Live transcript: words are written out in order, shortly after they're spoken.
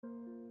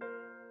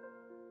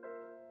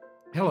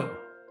Hello,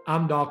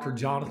 I'm Dr.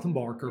 Jonathan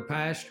Barker,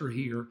 pastor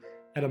here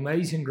at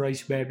Amazing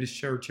Grace Baptist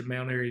Church in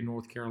Mount Airy,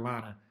 North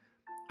Carolina.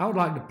 I would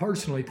like to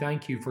personally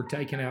thank you for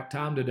taking out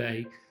time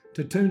today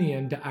to tune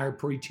in to our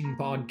preaching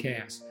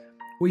podcast.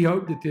 We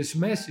hope that this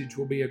message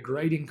will be a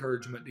great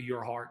encouragement to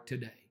your heart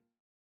today.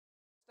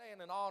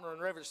 Stand in honor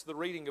and reverence to the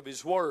reading of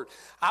His Word.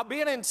 I've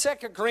been in 2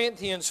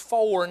 Corinthians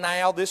 4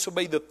 now. This will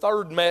be the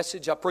third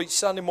message. I preach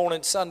Sunday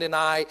morning, Sunday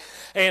night,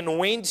 and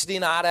Wednesday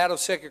night out of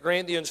 2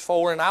 Corinthians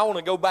 4. And I want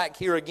to go back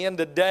here again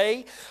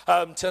today,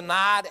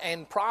 tonight,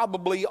 and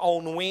probably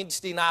on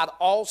Wednesday night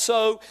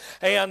also.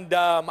 And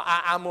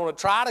I'm going to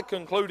try to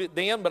conclude it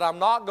then, but I'm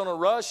not going to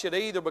rush it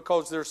either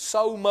because there's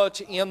so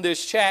much in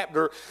this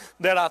chapter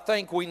that I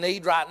think we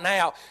need right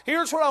now.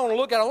 Here's what I want to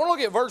look at. I want to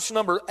look at verse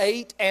number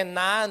 8 and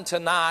 9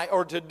 tonight,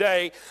 or today.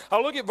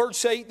 I'll look at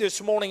verse 8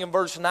 this morning and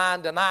verse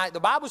 9 tonight. The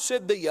Bible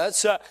said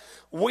this,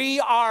 we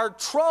are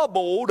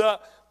troubled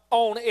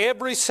on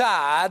every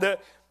side,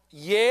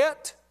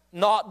 yet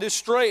not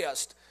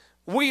distressed.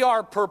 We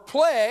are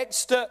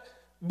perplexed,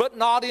 but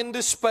not in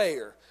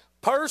despair.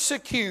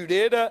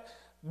 Persecuted,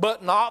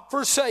 but not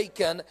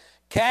forsaken.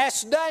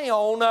 Cast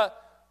down,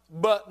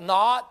 but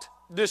not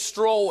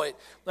destroyed.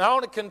 Now, I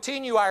want to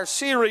continue our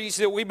series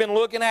that we've been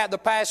looking at the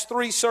past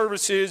three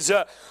services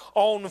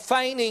on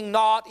fainting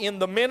not in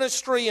the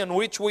ministry, in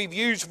which we've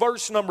used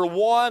verse number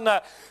 1.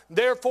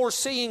 Therefore,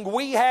 seeing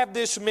we have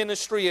this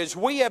ministry as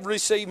we have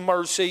received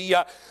mercy,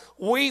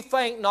 we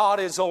faint not,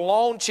 as a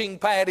launching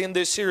pad in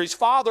this series.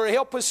 Father,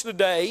 help us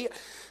today.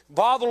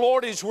 Father,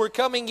 Lord, as we're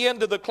coming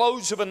into the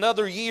close of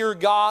another year,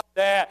 God,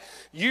 that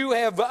you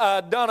have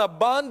done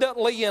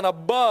abundantly and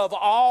above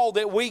all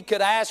that we could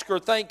ask or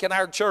think in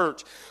our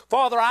church.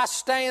 Father, I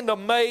stand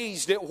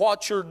amazed at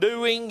what you're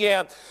doing,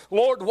 and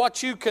Lord,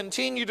 what you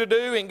continue to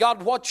do, and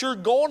God, what you're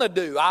going to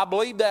do. I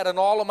believe that in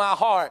all of my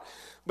heart.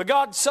 But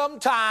God,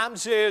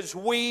 sometimes as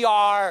we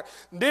are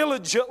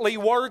diligently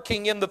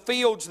working in the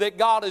fields that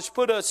God has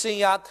put us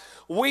in,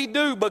 we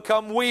do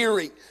become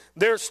weary.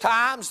 There's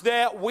times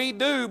that we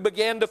do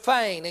begin to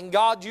faint. And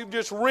God, you've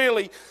just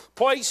really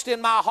placed in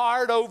my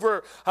heart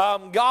over,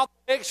 God,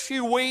 the next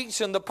few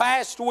weeks and the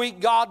past week,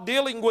 God,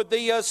 dealing with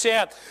this,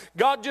 and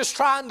God just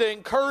trying to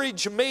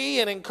encourage me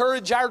and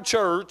encourage our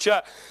church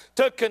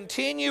to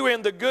continue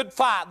in the good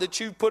fight that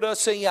you put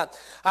us in.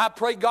 I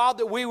pray, God,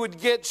 that we would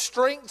get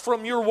strength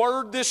from your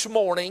word this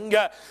morning.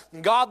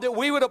 God, that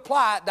we would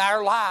apply it to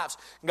our lives.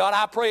 God,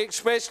 I pray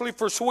especially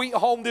for Sweet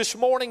Home this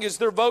morning as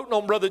they're voting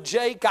on Brother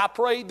Jake. I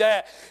pray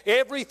that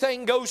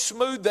everything goes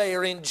smooth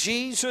there in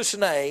Jesus'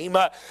 name.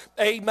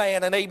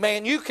 Amen and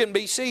amen. You can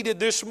be seated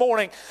this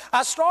morning.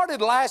 I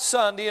started last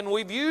Sunday, and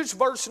we've used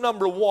verse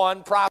number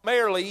 1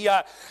 primarily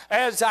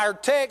as our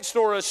text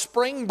or a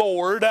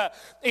springboard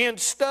in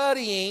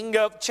studying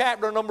of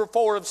chapter number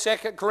 4 of 2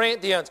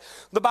 Corinthians.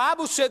 The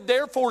Bible said,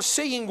 therefore,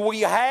 seeing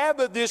we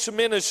have this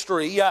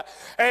ministry,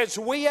 as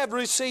we have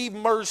received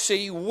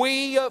mercy,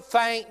 we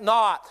faint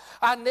not.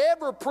 I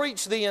never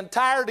preached the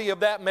entirety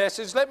of that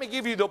message. Let me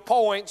give you the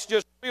points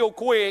just real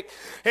quick,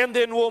 and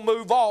then we'll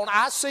move on.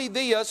 I see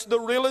this, the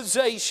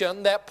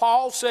realization that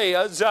Paul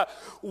says,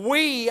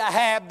 we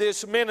have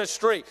this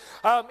ministry.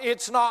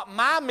 It's not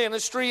my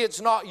ministry,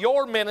 it's not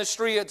your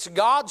ministry, it's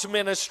God's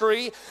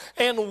ministry,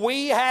 and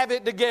we have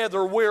it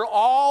together. We're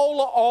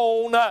all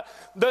on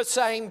the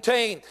same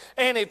team.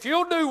 And if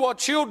you'll do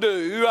what you'll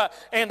do,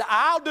 and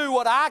I'll do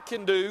what I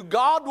can do,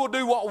 God will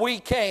do what we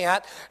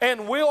can't,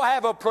 and we'll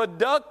have a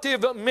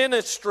productive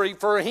ministry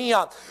for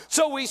Him.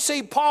 So we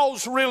see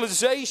Paul's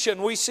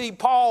realization. We see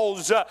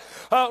Paul's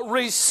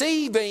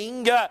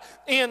receiving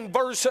in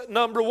verse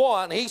number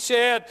 1. He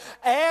said,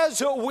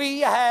 as we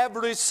have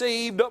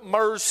received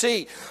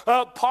mercy.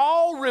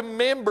 Paul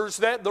remembers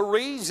that the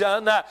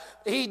reason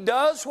he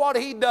does what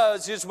he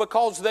does is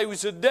because there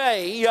was a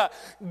day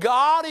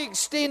God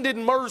extended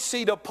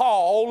mercy to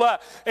Paul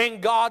and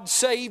God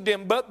saved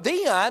him. But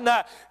then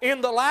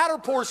in the latter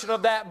portion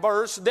of that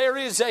verse, there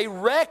is a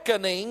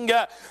reckoning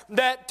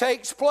that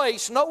takes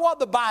place. Know what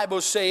the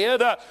Bible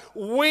said?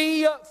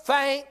 We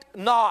faint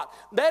not.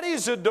 That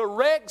is a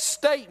direct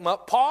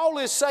statement. Paul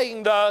is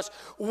saying to us,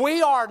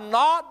 we are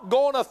not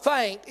going to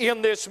faint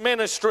in this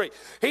ministry.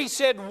 He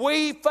said,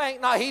 we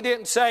faint not. He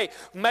didn't say,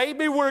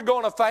 maybe we're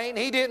going to faint.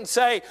 He didn't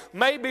say,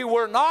 maybe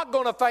we're not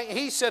going to faint.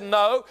 He said,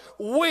 no,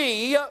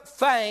 we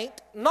faint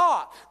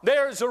not.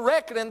 There's a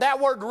reckoning. That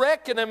word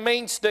reckoning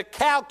means to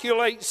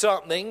calculate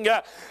something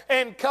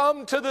and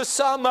come to the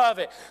sum of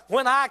it.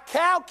 When I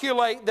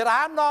calculate that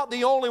I'm not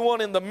the only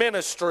one in the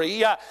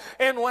ministry,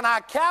 and when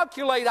I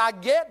calculate I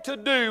get to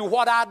do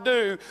what I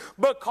do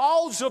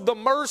because of the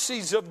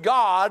mercies of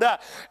God,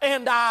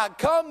 and I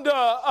come to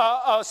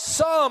a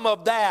sum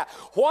of that,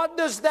 what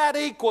does that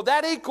equal?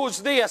 That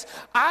equals this: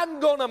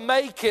 I'm going to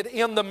make it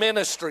in the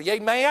ministry.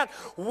 Amen?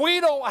 We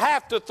don't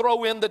have to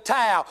throw in the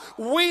towel.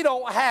 We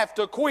don't have to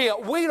to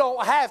quit. We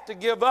don't have to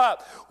give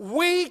up.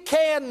 We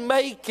can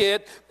make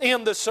it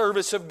in the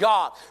service of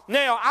God.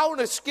 Now, I want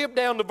to skip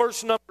down to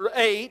verse number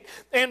 8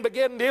 and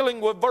begin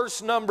dealing with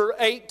verse number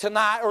 8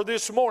 tonight or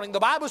this morning. The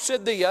Bible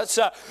said this,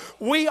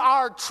 we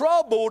are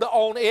troubled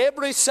on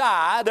every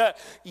side,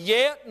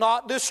 yet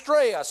not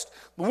distressed.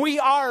 We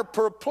are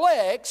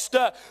perplexed,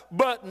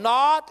 but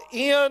not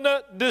in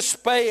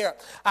despair.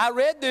 I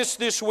read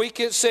this week.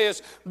 It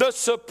says, the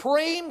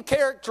supreme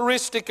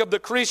characteristic of the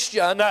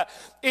Christian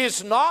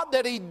is not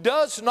that he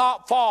does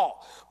not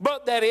fall,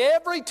 but that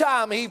every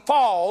time he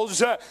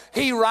falls,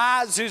 he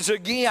rises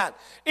again.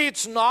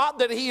 It's not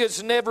that he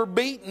is never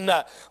beaten,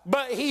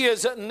 but he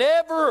is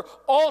never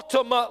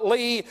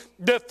ultimately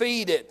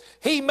defeated.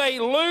 He may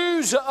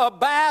lose a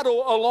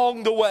battle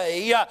along the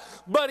way,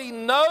 but he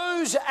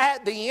knows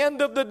at the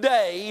end of the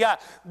day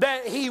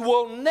that he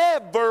will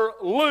never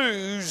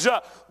lose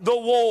the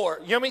war.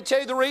 Let me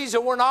tell you the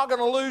reason we're not going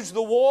to lose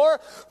the war,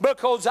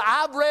 because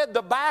I've read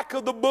the back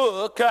of the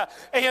book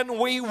and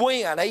we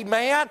win.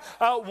 Amen.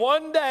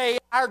 One day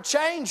our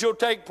change will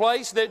take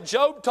place that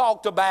Job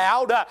talked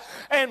about,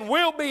 and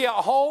we'll be at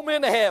home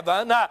in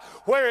heaven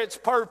where it's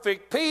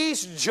perfect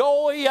peace,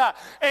 joy,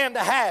 and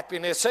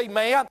happiness.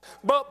 Amen.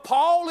 But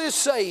Paul is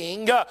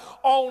saying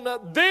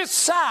on this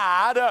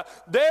side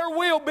there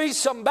will be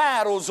some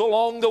battles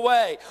along the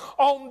way.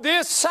 On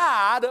this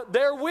side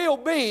there will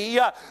be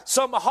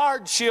some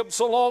hardships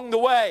along the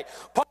way.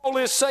 Paul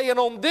is saying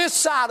on this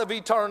side of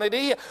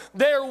eternity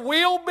there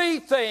will be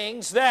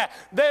things that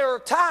there are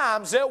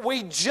times that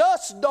we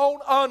just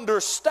don't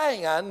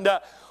understand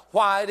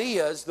why it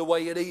is the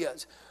way it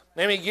is.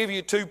 Let me give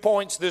you 2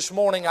 points this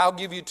morning. I'll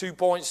give you 2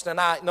 points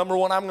tonight. Number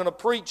one, I'm going to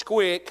preach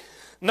quick.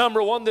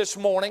 Number one this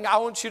morning, I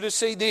want you to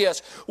see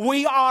this.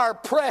 We are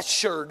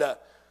pressured.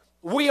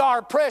 We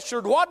are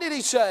pressured. What did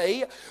he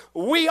say?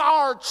 We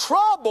are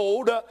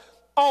troubled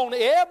on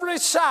every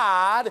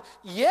side,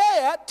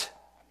 yet,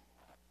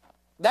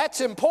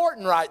 that's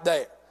important right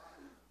there.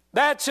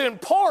 That's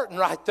important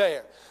right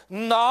there.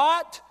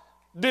 Not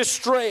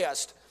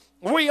distressed.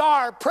 We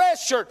are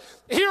pressured.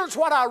 Here's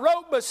what I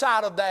wrote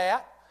beside of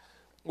that.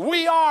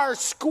 We are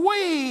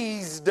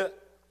squeezed.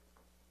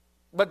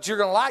 But you're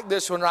going to like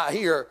this one right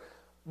here.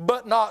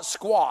 But not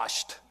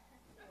squashed.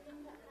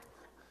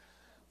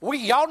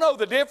 Y'all know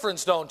the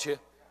difference, don't you?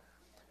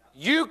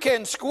 You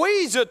can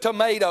squeeze a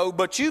tomato,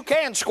 but you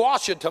can't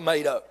squash a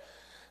tomato.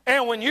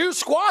 And when you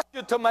squash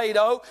a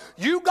tomato,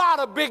 you got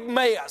a big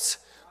mess.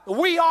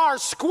 We are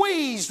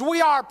squeezed.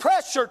 We are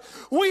pressured.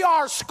 We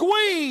are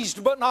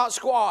squeezed, but not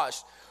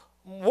squashed.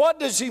 What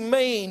does he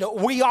mean?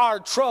 We are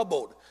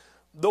troubled.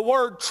 The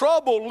word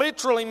trouble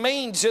literally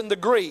means in the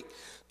Greek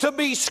to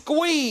be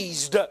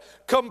squeezed,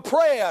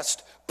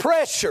 compressed,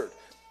 pressured.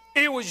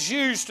 It was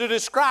used to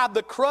describe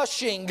the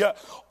crushing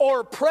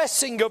or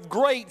pressing of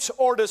grapes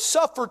or to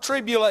suffer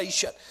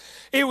tribulation.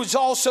 It was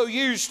also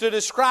used to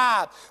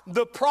describe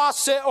the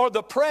process or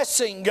the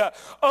pressing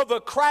of a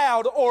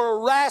crowd or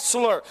a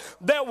wrestler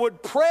that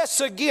would press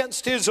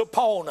against his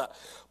opponent.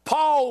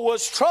 Paul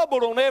was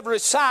troubled on every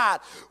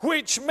side,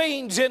 which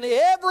means in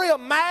every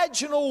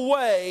imaginable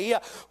way,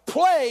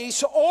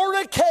 place,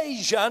 or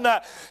occasion,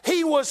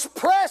 he was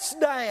pressed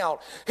down.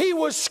 He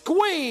was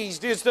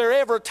squeezed. Is there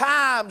ever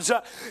times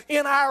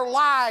in our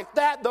life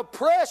that the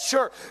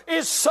pressure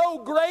is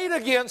so great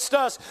against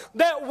us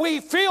that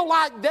we feel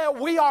like that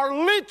we are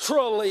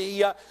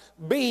literally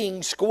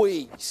being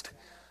squeezed?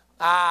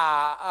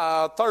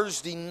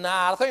 Thursday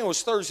night, I think it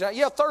was Thursday night.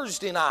 Yeah,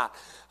 Thursday night.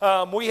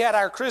 We had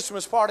our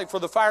Christmas party for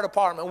the fire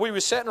department. We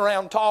were sitting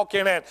around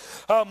talking, and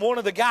one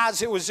of the guys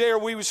that was there,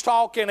 we was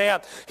talking,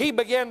 and he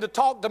began to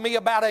talk to me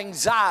about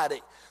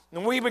anxiety.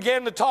 And we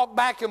began to talk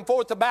back and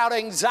forth about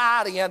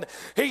anxiety. And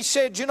he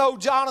said, you know,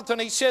 Jonathan,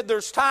 he said,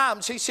 there's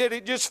times, he said,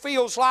 it just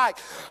feels like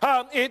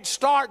it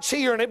starts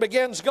here and it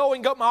begins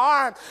going up my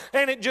arm,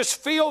 and it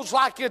just feels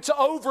like it's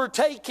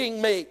overtaking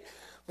me.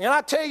 And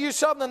I tell you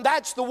something,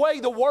 that's the way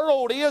the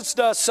world is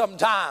to us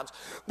sometimes.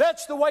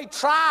 That's the way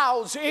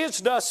trials is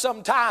to us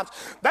sometimes.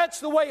 That's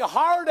the way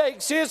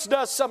heartaches is to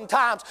us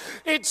sometimes.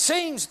 It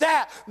seems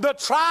that the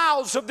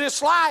trials of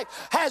this life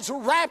has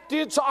wrapped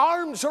its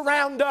arms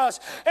around us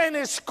and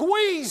is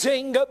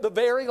squeezing the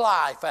very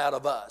life out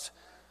of us.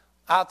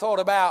 I thought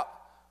about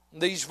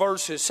these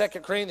verses, 2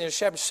 Corinthians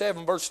chapter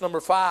 7, verse number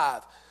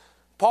 5.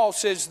 Paul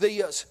says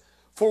this,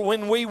 for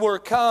when we were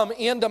come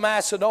into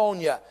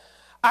Macedonia,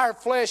 our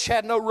flesh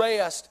had no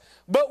rest,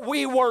 but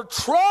we were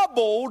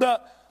troubled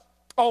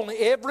on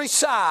every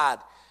side.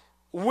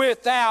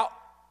 Without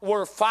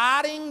were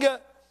fighting,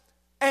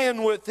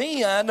 and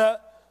within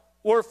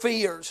were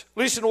fears.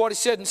 Listen to what he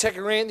said in 2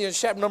 Corinthians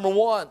chapter number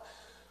 1.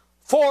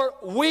 For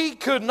we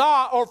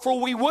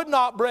would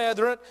not,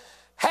 brethren,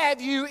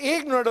 have you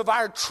ignorant of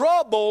our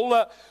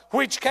trouble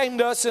which came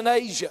to us in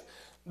Asia,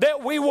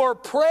 that we were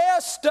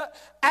pressed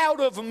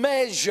out of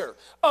measure,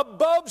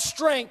 above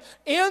strength,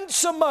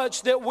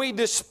 insomuch that we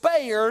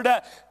despaired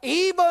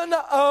even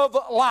of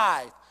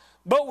life.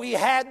 But we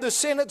had the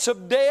sentence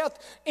of death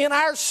in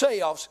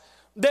ourselves,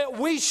 that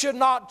we should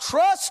not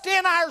trust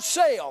in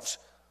ourselves,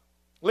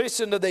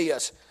 Listen to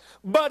this.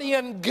 But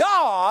in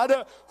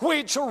God,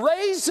 which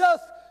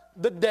raiseth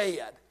the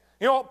dead.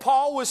 You know what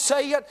Paul was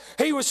saying?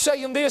 He was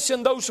saying this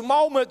in those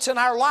moments in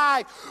our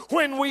life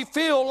when we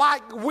feel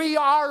like we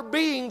are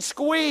being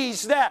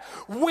squeezed, that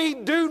we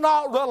do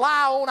not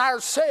rely on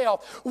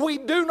ourselves. We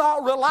do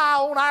not rely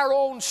on our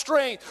own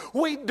strength.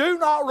 We do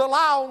not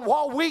rely on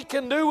what we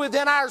can do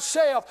within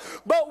ourselves,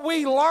 but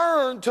we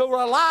learn to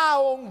rely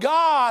on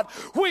God,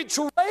 which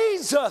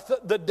raiseth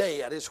the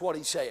dead, is what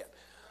he said.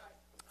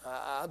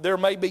 There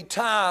may be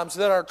times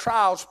that our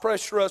trials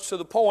pressure us to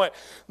the point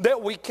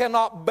that we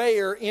cannot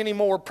bear any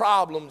more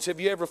problems. Have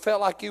you ever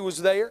felt like you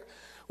was there?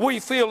 We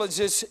feel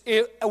as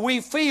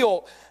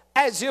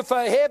if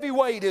a heavy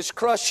weight is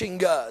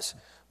crushing us.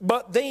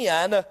 But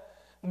then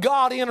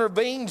God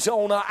intervenes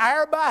on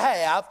our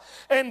behalf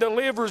and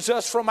delivers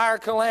us from our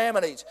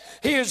calamities.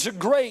 His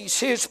grace,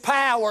 His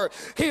power,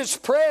 His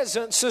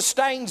presence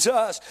sustains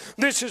us.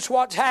 This is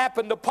what's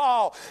happened to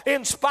Paul.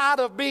 In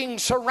spite of being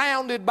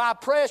surrounded by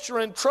pressure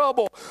and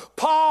trouble,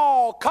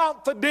 Paul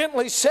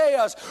confidently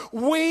says,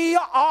 "We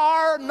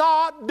are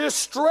not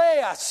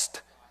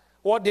distressed."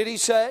 What did he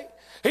say?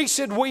 He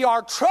said, "We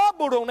are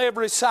troubled on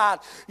every side,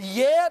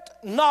 yet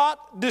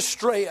not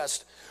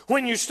distressed."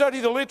 When you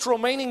study the literal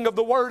meaning of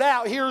the word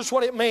out, here's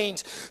what it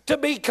means. To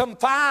be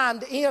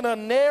confined in a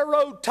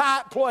narrow,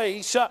 tight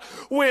place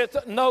with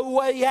no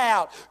way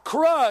out.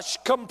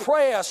 Crushed,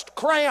 compressed,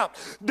 cramped,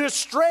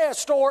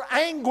 distressed, or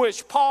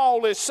anguished.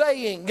 Paul is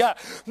saying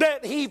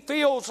that he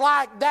feels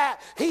like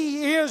that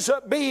he is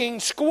being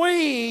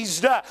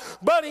squeezed,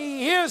 but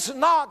he is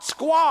not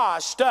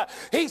squashed.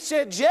 He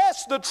said,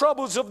 yes, the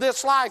troubles of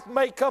this life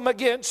may come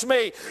against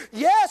me.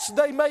 Yes,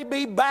 they may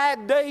be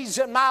bad days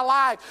in my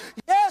life.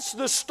 Yes,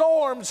 the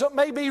storms that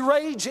may be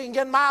raging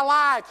in my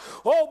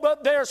life. Oh,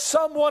 but there's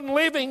someone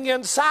living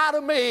inside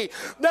of me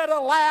that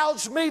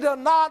allows me to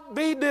not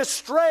be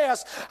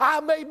distressed. I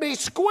may be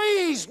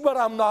squeezed, but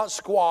I'm not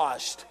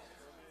squashed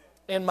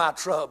in my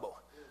trouble.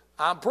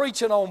 I'm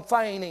preaching on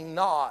fainting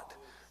not.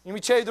 Let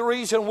me tell you the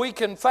reason we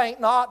can faint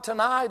not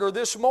tonight or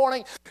this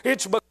morning.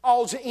 It's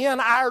because in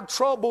our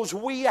troubles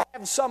we have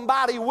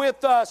somebody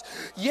with us.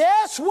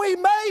 Yes, we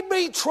may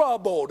be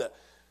troubled,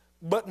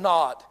 but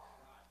not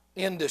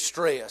in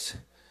distress.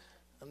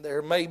 And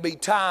there may be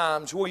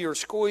times we are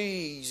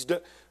squeezed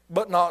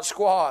but not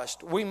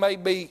squashed. We may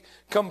be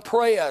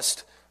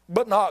compressed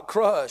but not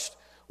crushed.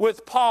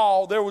 With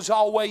Paul, there was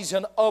always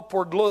an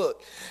upward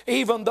look.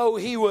 Even though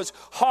he was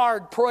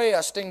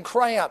hard-pressed and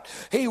cramped,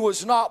 he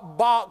was not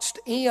boxed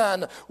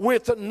in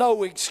with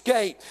no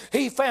escape.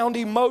 He found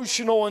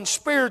emotional and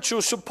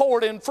spiritual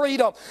support and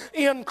freedom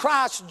in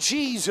Christ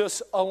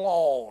Jesus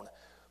alone.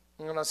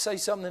 I'm going to say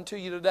something to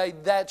you today.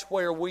 That's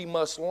where we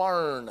must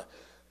learn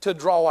to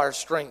draw our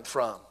strength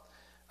from.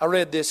 I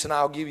read this and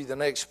I'll give you the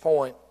next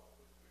point.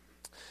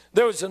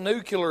 There was a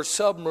nuclear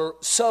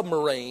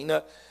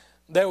submarine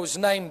that was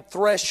named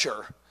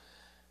Thresher.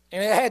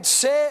 And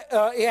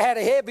it had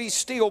heavy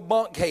steel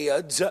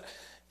bulkheads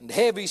and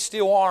heavy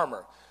steel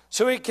armor.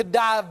 So it could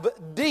dive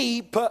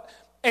deep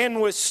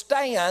and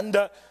withstand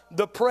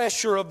the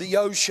pressure of the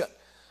ocean.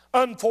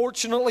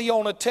 Unfortunately,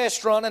 on a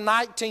test run in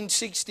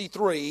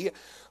 1963,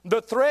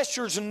 the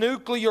Thresher's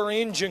nuclear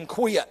engine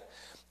quit,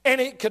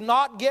 and it could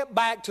not get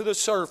back to the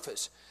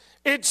surface.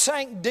 It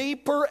sank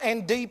deeper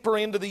and deeper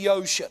into the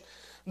ocean.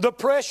 The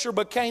pressure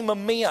became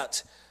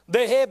immense.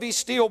 The heavy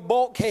steel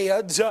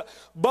bulkheads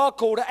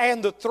buckled,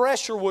 and the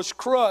Thresher was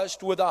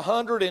crushed with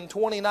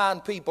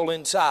 129 people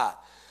inside.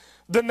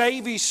 The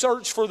Navy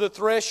searched for the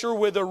Thresher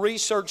with a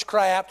research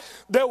craft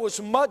that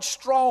was much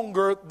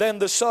stronger than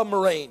the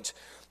submarines.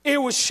 It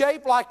was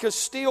shaped like a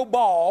steel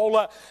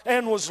ball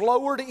and was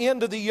lowered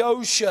into the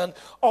ocean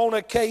on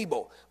a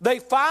cable. They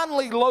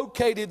finally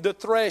located the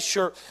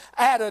Thresher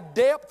at a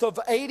depth of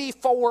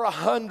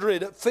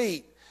 8,400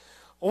 feet,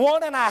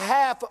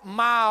 1.5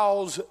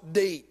 miles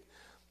deep.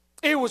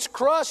 It was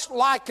crushed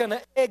like an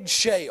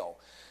eggshell.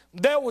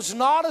 That was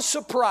not a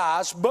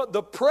surprise, but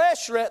the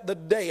pressure at the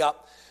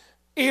depth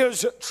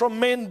is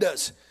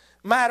tremendous.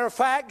 Matter of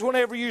fact,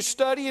 whenever you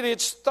study it,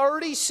 it's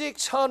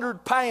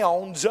 3,600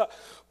 pounds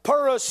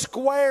per a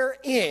square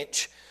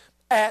inch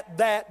at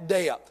that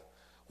depth.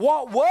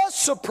 What was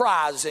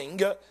surprising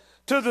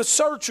to the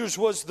searchers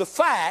was the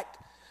fact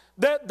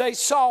that they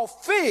saw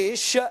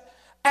fish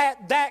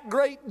at that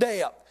great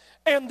depth.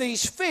 And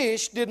these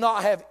fish did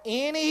not have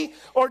inches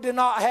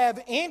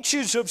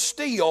of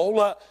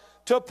steel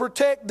to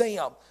protect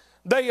them.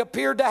 They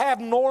appeared to have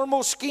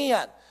normal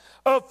skin,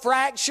 a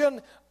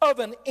fraction of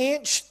an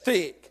inch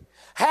thick.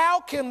 How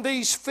can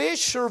these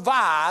fish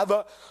survive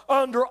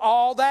under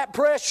all that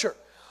pressure?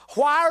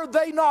 Why are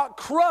they not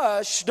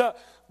crushed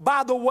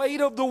by the weight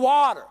of the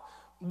water?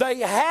 They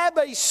have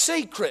a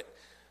secret.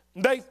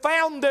 They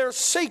found their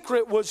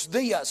secret was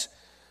this.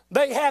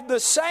 They have the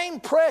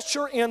same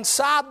pressure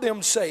inside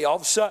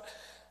themselves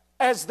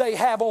as they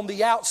have on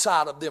the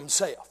outside of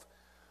themselves.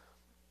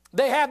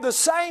 They have the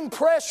same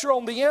pressure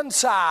on the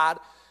inside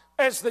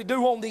as they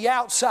do on the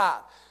outside.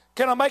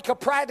 Can I make a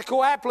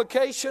practical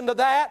application to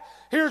that?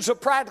 Here's a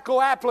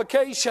practical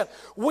application.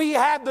 We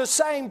have the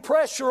same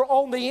pressure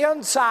on the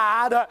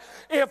inside,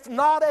 if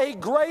not a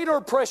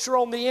greater pressure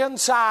on the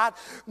inside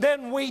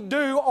than we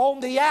do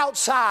on the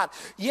outside.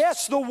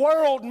 Yes, the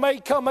world may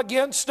come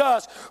against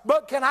us,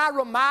 but can I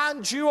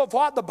remind you of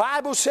what the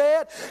Bible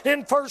said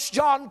in 1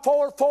 John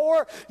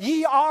 4:4?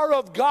 Ye are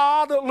of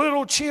God,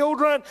 little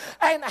children,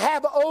 and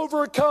have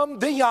overcome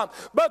them,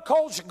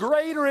 because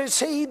greater is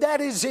He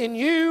that is in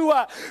you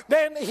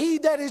than he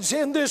that is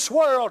in this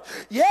world.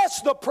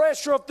 Yes, the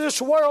pressure of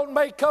this world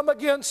may come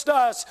against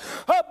us,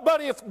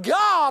 but if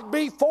God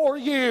be for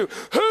you,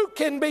 who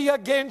can be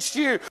against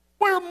you?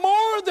 We're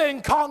more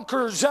than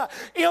conquerors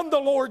in the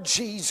Lord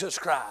Jesus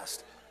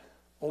Christ.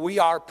 We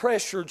are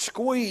pressured,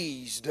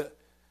 squeezed,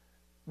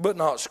 but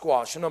not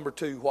squashed. Number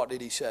 2, what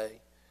did he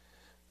say?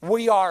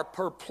 We are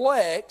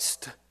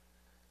perplexed,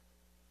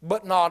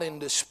 but not in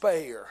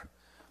despair.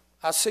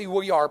 I see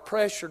we are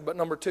pressured, but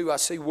number 2, I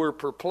see we're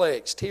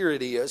perplexed. Here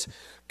it is.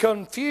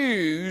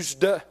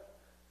 Confused,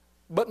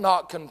 but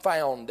not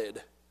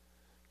confounded.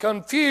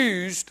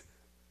 Confused,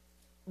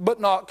 but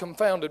not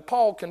confounded.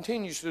 Paul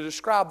continues to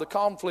describe the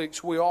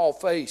conflicts we all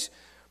face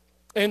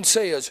and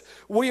says,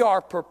 we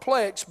are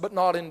perplexed, but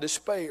not in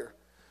despair.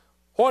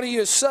 What he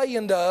is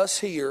saying to us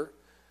here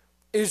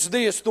is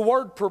this. The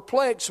word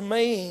perplex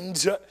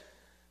means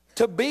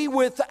to be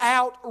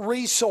without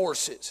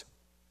resources,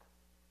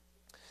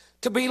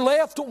 to be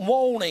left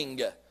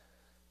wanting,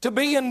 to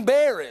be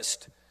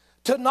embarrassed,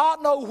 to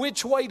not know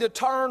which way to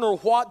turn or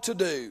what to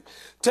do,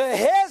 to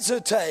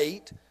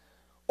hesitate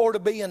or to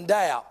be in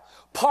doubt.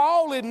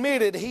 Paul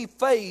admitted he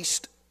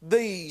faced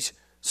these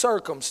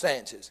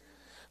circumstances.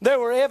 There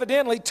were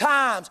evidently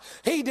times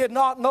he did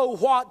not know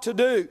what to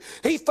do.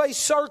 He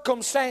faced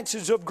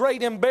circumstances of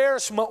great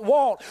embarrassment,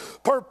 want,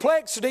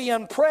 perplexity,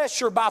 and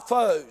pressure by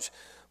foes.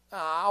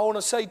 I want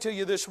to say to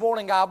you this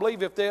morning, I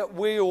believe if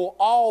we'll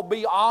all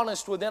be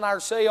honest within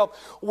ourselves,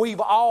 we've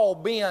all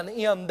been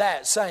in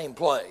that same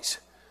place.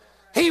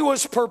 He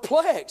was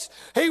perplexed.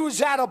 He was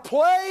at a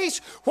place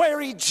where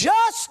he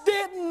just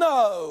didn't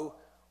know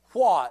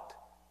what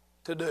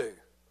to do.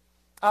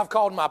 I've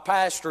called my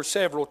pastor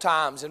several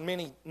times, and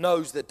many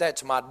knows that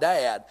that's my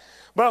dad.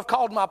 But I've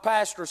called my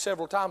pastor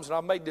several times, and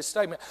I've made this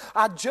statement.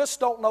 I just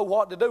don't know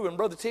what to do. And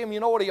Brother Tim, you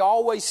know what he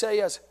always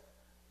says?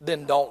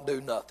 Then don't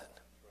do nothing.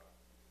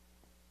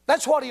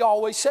 That's what he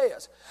always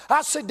says.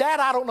 I said, Dad,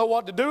 I don't know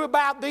what to do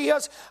about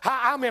this.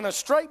 I'm in a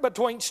strait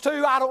between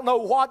two. I don't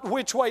know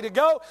which way to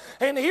go.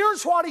 And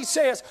here's what he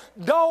says.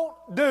 Don't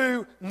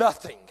do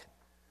nothing.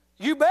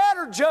 You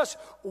better just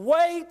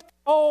wait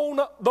on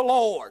the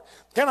Lord.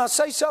 Can I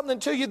say something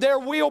to you? There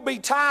will be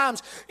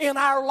times in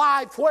our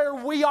life where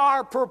we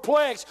are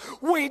perplexed.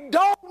 We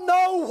don't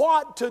know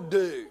what to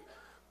do.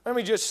 Let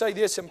me just say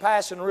this in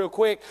passing real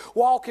quick.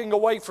 Walking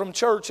away from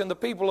church and the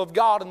people of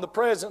God and the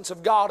presence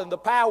of God and the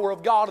power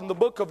of God and the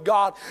book of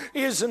God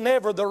is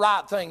never the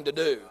right thing to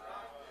do.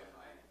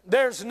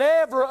 There's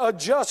never a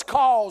just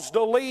cause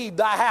to leave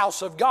the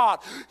house of God.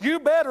 You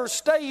better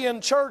stay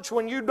in church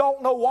when you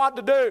don't know what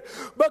to do,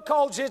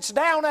 because it's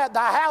down at the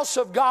house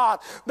of God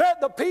that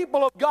the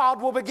people of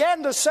God will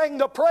begin to sing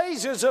the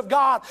praises of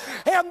God,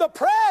 and the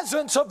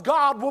presence of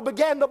God will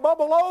begin to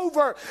bubble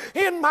over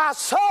in my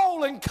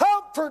soul and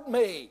comfort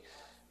me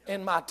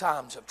in my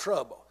times of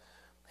trouble.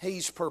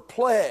 He's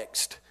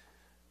perplexed,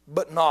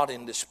 but not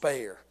in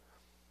despair.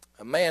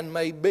 A man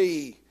may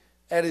be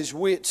at his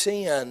wit's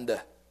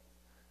end.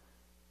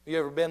 You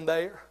ever been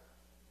there?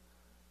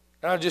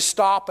 And I'll just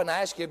stop and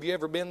ask you, have you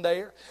ever been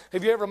there?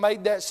 Have you ever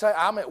made that statement?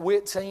 I'm at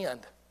wit's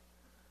end.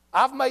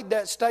 I've made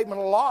that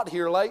statement a lot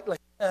here lately.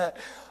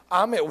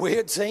 I'm at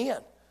wit's end.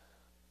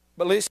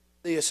 But listen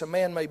to this, a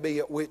man may be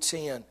at wit's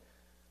end,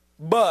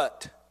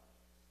 but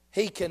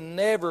he can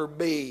never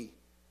be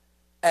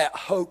at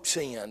hope's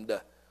end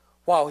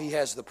while he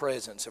has the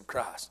presence of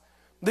Christ.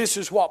 This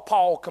is what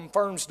Paul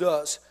confirms to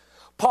us.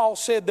 Paul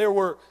said there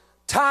were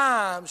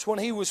times when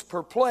he was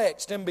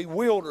perplexed and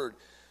bewildered,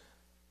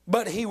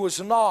 but he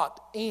was not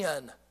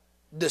in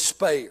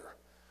despair.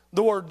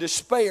 The word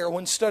despair,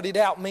 when studied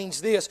out,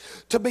 means this: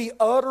 to be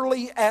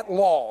utterly at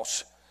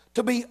loss,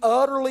 to be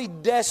utterly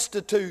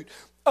destitute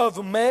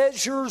of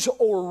measures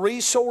or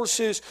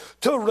resources,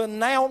 to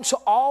renounce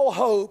all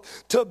hope,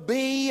 to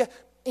be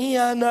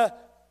in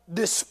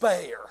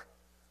despair.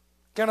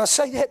 Can I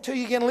say that to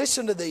you again?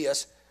 Listen to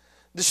this.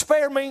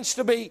 Despair means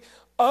to be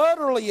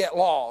utterly at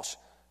loss,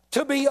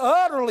 to be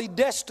utterly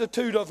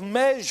destitute of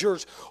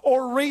measures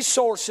or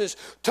resources,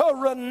 to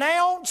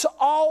renounce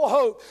all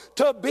hope,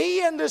 to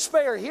be in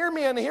despair. Hear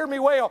me and hear me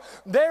well.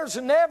 There's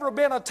never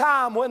been a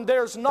time when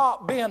there's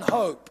not been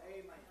hope.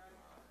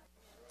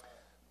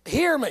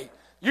 Hear me.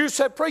 You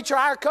said, preacher,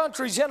 our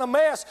country's in a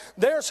mess.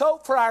 There's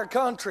hope for our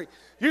country.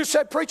 You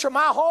said, preacher,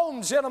 my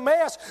home's in a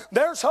mess.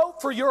 There's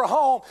hope for your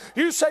home.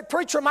 You say,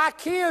 preacher, my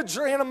kids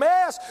are in a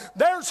mess.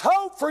 There's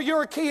hope for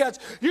your kids.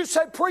 You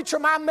say, preacher,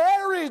 my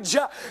marriage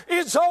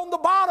is on the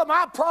bottom.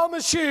 I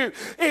promise you,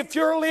 if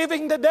you're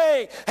living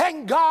today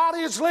and God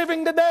is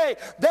living today,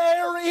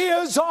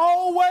 there is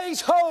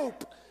always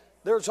hope.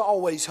 There's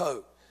always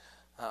hope.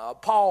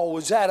 Paul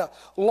was at a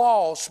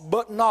loss,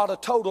 but not a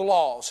total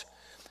loss.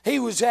 He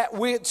was at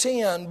wit's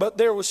end, but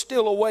there was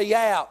still a way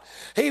out.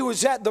 He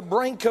was at the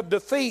brink of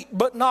defeat,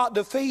 but not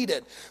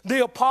defeated.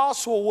 The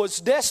apostle was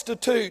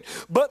destitute,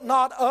 but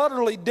not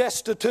utterly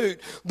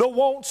destitute. The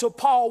wants of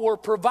Paul were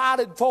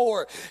provided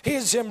for.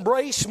 His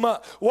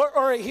embarrassments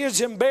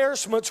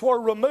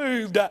were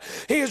removed.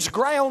 His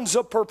grounds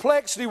of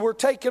perplexity were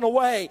taken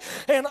away.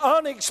 An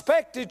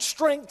unexpected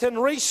strength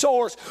and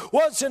resource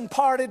was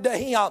imparted to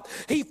him.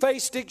 He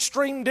faced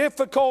extreme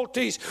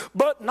difficulties,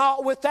 but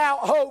not without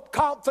hope,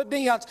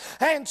 confidence,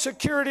 and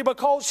security,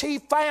 because he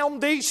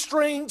found these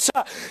strengths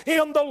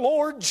in the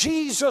Lord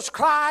Jesus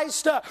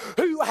Christ,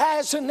 who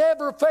has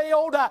never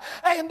failed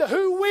and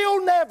who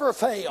will never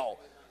fail.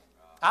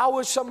 I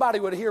wish somebody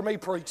would hear me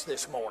preach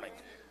this morning.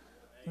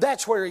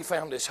 That's where he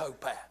found his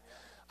hope at.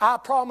 I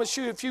promise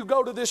you, if you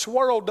go to this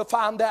world to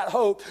find that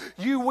hope,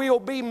 you will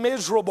be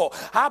miserable.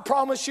 I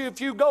promise you, if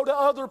you go to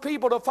other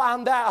people to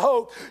find that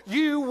hope,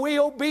 you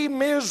will be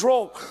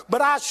miserable.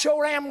 But I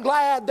sure am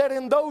glad that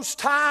in those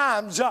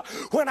times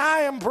when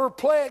I am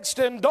perplexed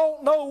and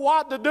don't know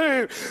what to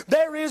do,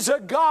 there is a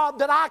God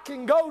that I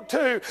can go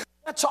to.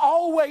 That's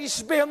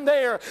always been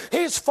there.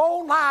 His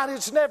phone line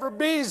is never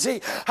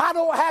busy. I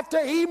don't have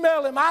to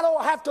email him. I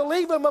don't have to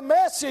leave him a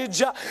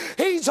message.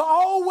 He's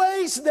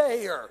always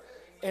there.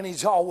 And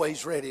he's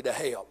always ready to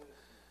help.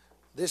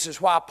 This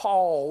is why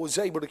Paul was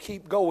able to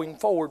keep going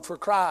forward for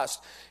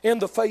Christ in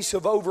the face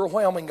of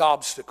overwhelming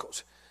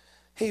obstacles.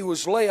 He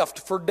was left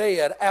for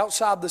dead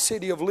outside the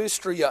city of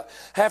Lystra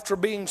after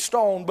being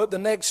stoned, but the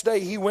next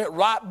day he went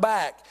right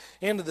back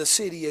into the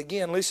city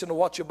again. Listen to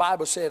what your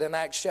Bible said in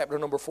Acts chapter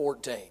number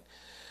 14.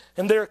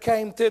 And there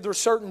came thither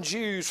certain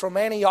Jews from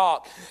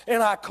Antioch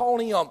and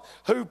Iconium,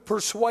 who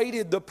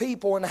persuaded the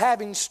people, and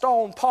having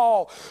stoned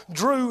Paul,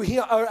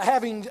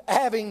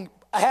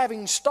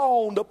 having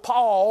stoned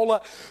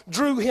Paul,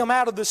 drew him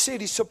out of the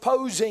city,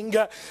 supposing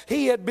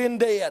he had been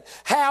dead.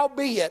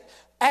 Howbeit,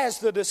 as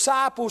the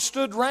disciples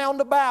stood round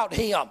about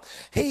him,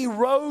 he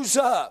rose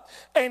up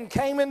and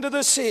came into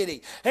the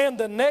city. And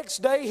the next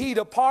day he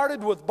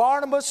departed with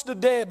Barnabas to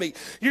Derbe.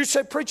 You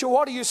say, preacher,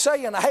 what are you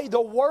saying? Hey, the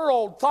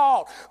world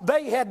thought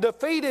they had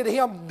defeated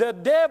him. The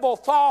devil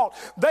thought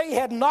they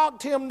had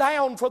knocked him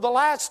down for the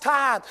last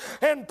time,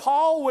 and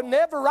Paul would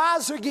never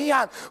rise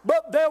again.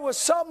 But there was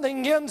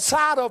something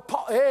inside of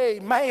Paul. Hey,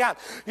 man,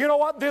 you know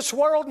what? This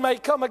world may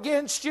come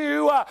against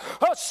you.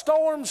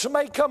 Storms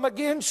may come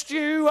against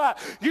you.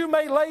 You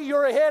may lay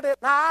your head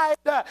at night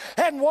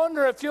and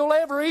wonder if you'll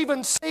ever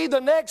even see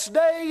the next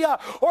day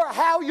or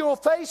how you'll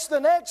face the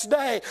next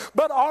day.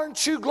 But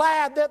aren't you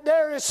glad that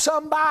there is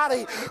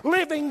somebody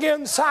living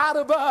inside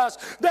of us,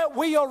 that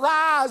we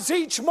arise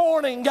each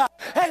morning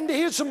and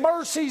his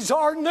mercies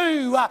are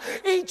new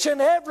each and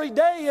every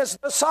day, as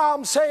the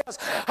psalm says.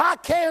 I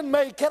can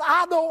make it.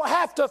 I don't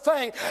have to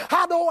faint.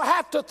 I don't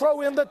have to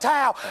throw in the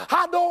towel.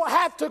 I don't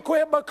have to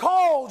quit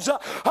because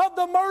of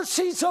the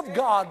mercies of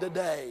God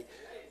today.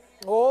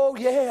 Oh,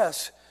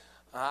 yes.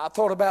 I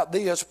thought about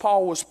this.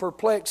 Paul was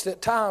perplexed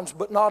at times,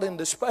 but not in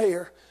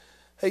despair.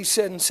 He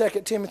said in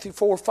 2 Timothy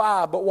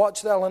 4:5, but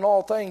watch thou in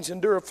all things,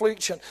 endure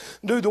affliction,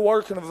 do the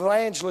work of an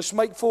evangelist,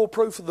 make full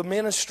proof of the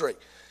ministry.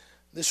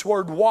 This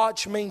word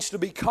watch means to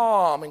be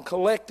calm and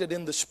collected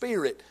in the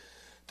spirit,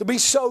 to be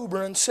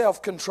sober and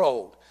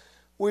self-controlled.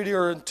 We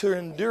are to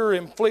endure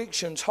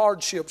afflictions,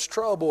 hardships,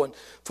 trouble, and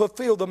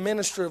fulfill the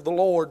ministry of the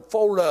Lord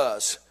for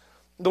us.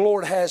 The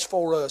Lord has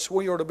for us.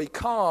 We are to be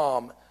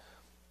calm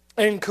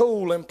and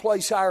cool and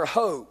place our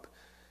hope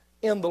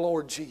in the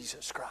Lord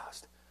Jesus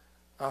Christ.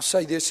 I'll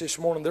say this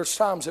morning. There's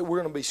times that we're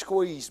going to be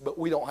squeezed, but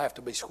we don't have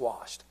to be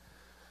squashed.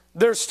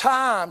 There's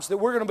times that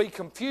we're going to be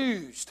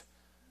confused.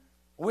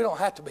 We don't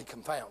have to be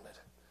confounded.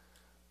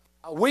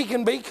 We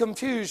can be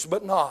confused,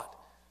 but not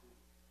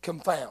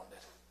confounded.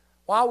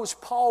 Why was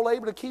Paul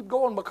able to keep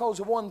going?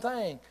 Because of one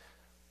thing: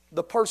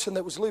 the person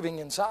that was living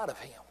inside of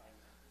him.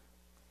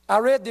 I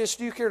read this.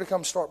 Do you care to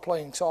come start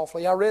playing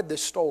softly? I read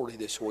this story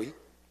this week.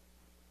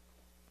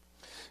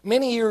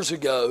 Many years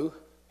ago,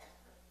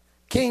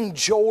 King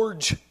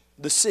George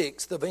VI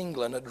of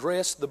England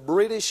addressed the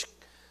British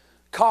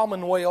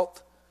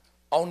Commonwealth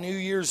on New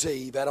Year's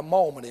Eve at a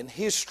moment in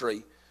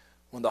history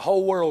when the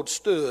whole world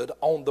stood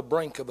on the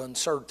brink of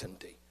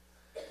uncertainty.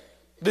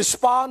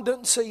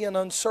 Despondency and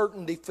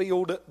uncertainty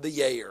filled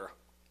the air.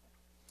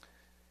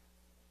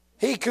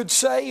 He could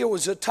say it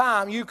was a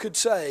time, you could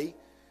say,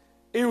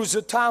 it was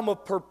a time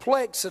of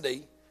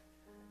perplexity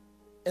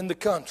in the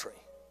country.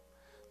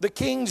 The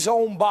king's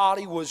own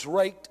body was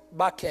raked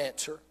by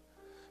cancer.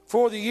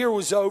 Before the year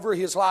was over,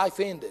 his life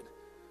ended.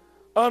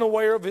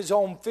 Unaware of his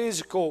own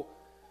physical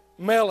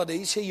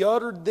melodies, he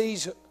uttered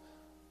these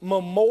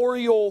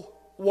memorial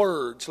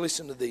words.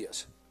 Listen to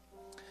this.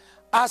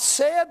 I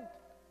said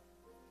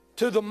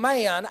to the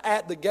man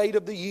at the gate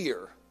of the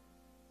year,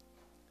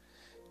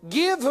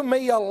 give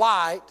me a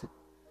light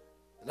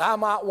that I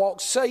might walk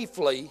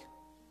safely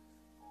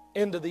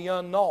into the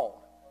unknown.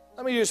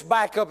 Let me just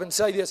back up and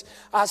say this.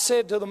 I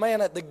said to the man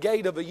at the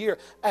gate of a year,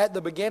 at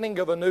the beginning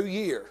of a new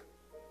year.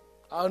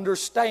 I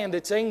understand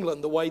it's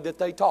England, the way that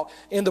they talk.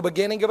 In the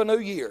beginning of a new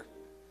year.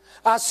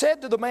 I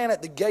said to the man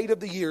at the gate of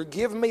the year,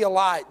 give me a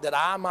light that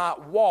I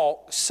might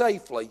walk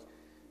safely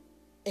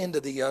into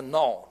the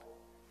unknown.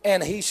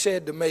 And he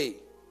said to me,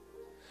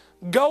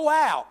 go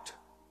out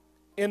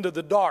into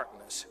the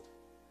darkness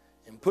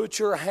and put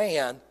your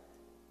hand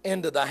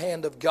into the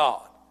hand of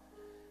God.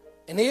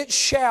 And it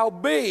shall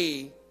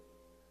be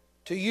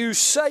to you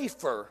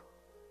safer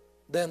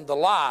than the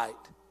light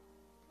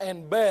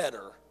and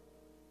better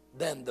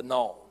than the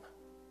known.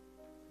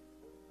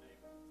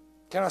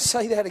 Can I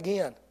say that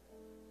again?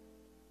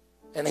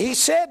 And he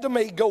said to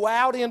me, go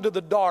out into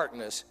the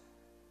darkness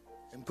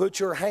and put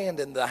your hand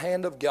in the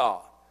hand of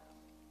God.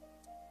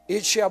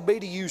 It shall be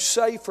to you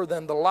safer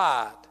than the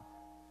light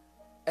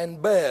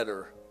and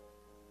better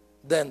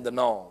than the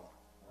known.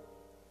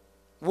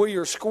 We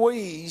are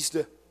squeezed.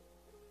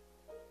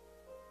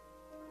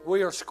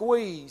 We are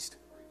squeezed.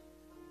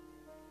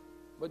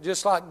 But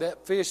just like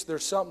that fish,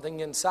 there's something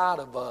inside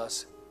of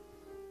us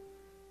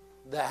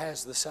that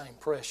has the same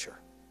pressure.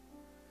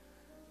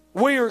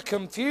 We are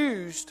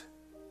confused.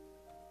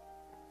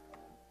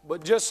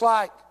 But just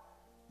like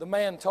the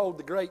man told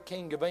the great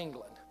King of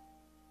England,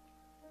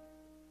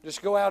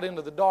 just go out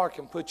into the dark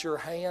and put your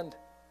hand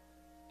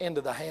into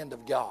the hand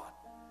of God.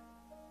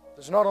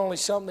 There's not only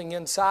something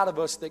inside of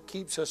us that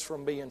keeps us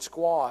from being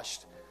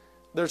squashed,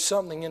 there's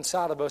something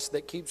inside of us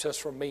that keeps us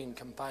from being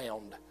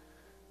confounded.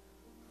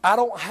 I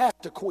don't have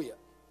to quit.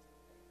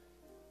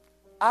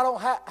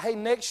 Hey,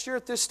 next year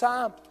at this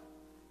time,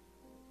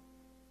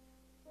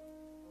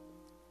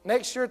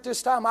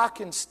 I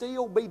can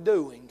still be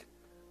doing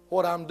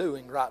what I'm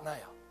doing right now.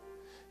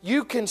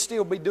 You can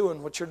still be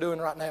doing what you're doing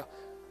right now.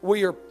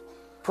 We are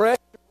pressured,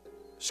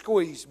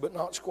 squeezed, but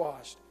not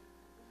squashed.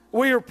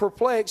 We are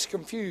perplexed,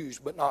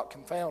 confused, but not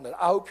confounded.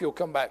 I hope you'll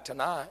come back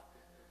tonight.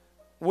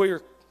 We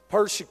are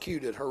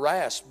persecuted,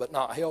 harassed, but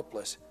not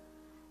helpless.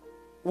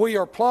 We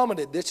are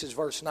plummeted, this is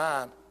verse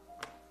 9,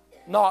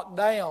 knocked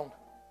down,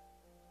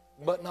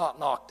 but not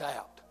knocked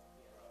out.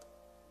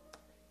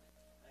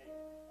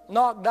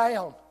 Knocked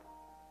down,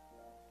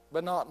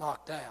 but not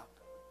knocked out.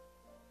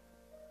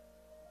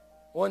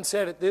 One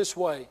said it this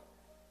way,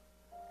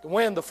 to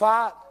win the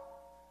fight,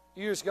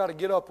 you just got to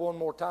get up one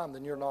more time,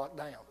 then you're knocked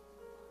down.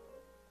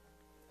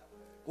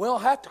 We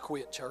don't have to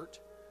quit, church.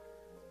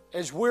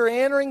 As we're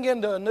entering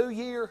into a new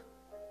year,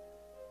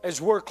 as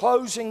we're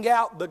closing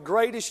out the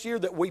greatest year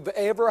that we've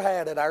ever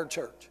had at our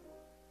church.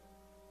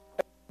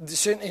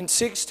 In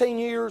 16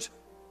 years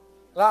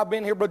that I've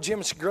been here, Brother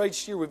Jim, it's the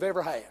greatest year we've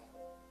ever had.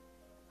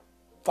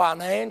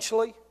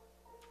 Financially,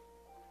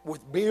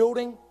 with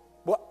building,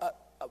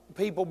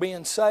 people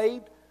being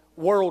saved,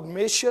 world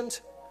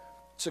missions,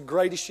 it's the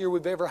greatest year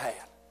we've ever had.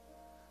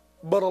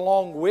 But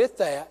along with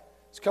that,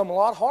 it's come a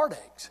lot of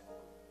heartaches.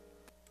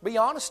 Be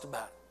honest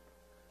about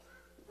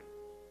it.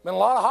 Been a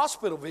lot of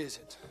hospital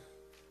visits.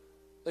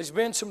 There's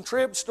been some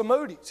trips to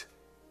Moody's.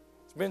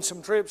 There's been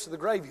some trips to the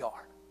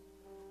graveyard.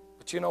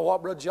 But you know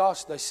what, Brother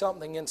Josh? There's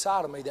something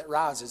inside of me that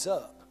rises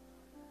up.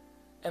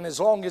 And as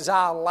long as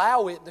I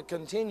allow it to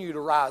continue to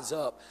rise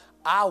up,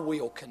 I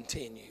will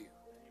continue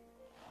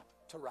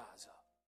to rise up.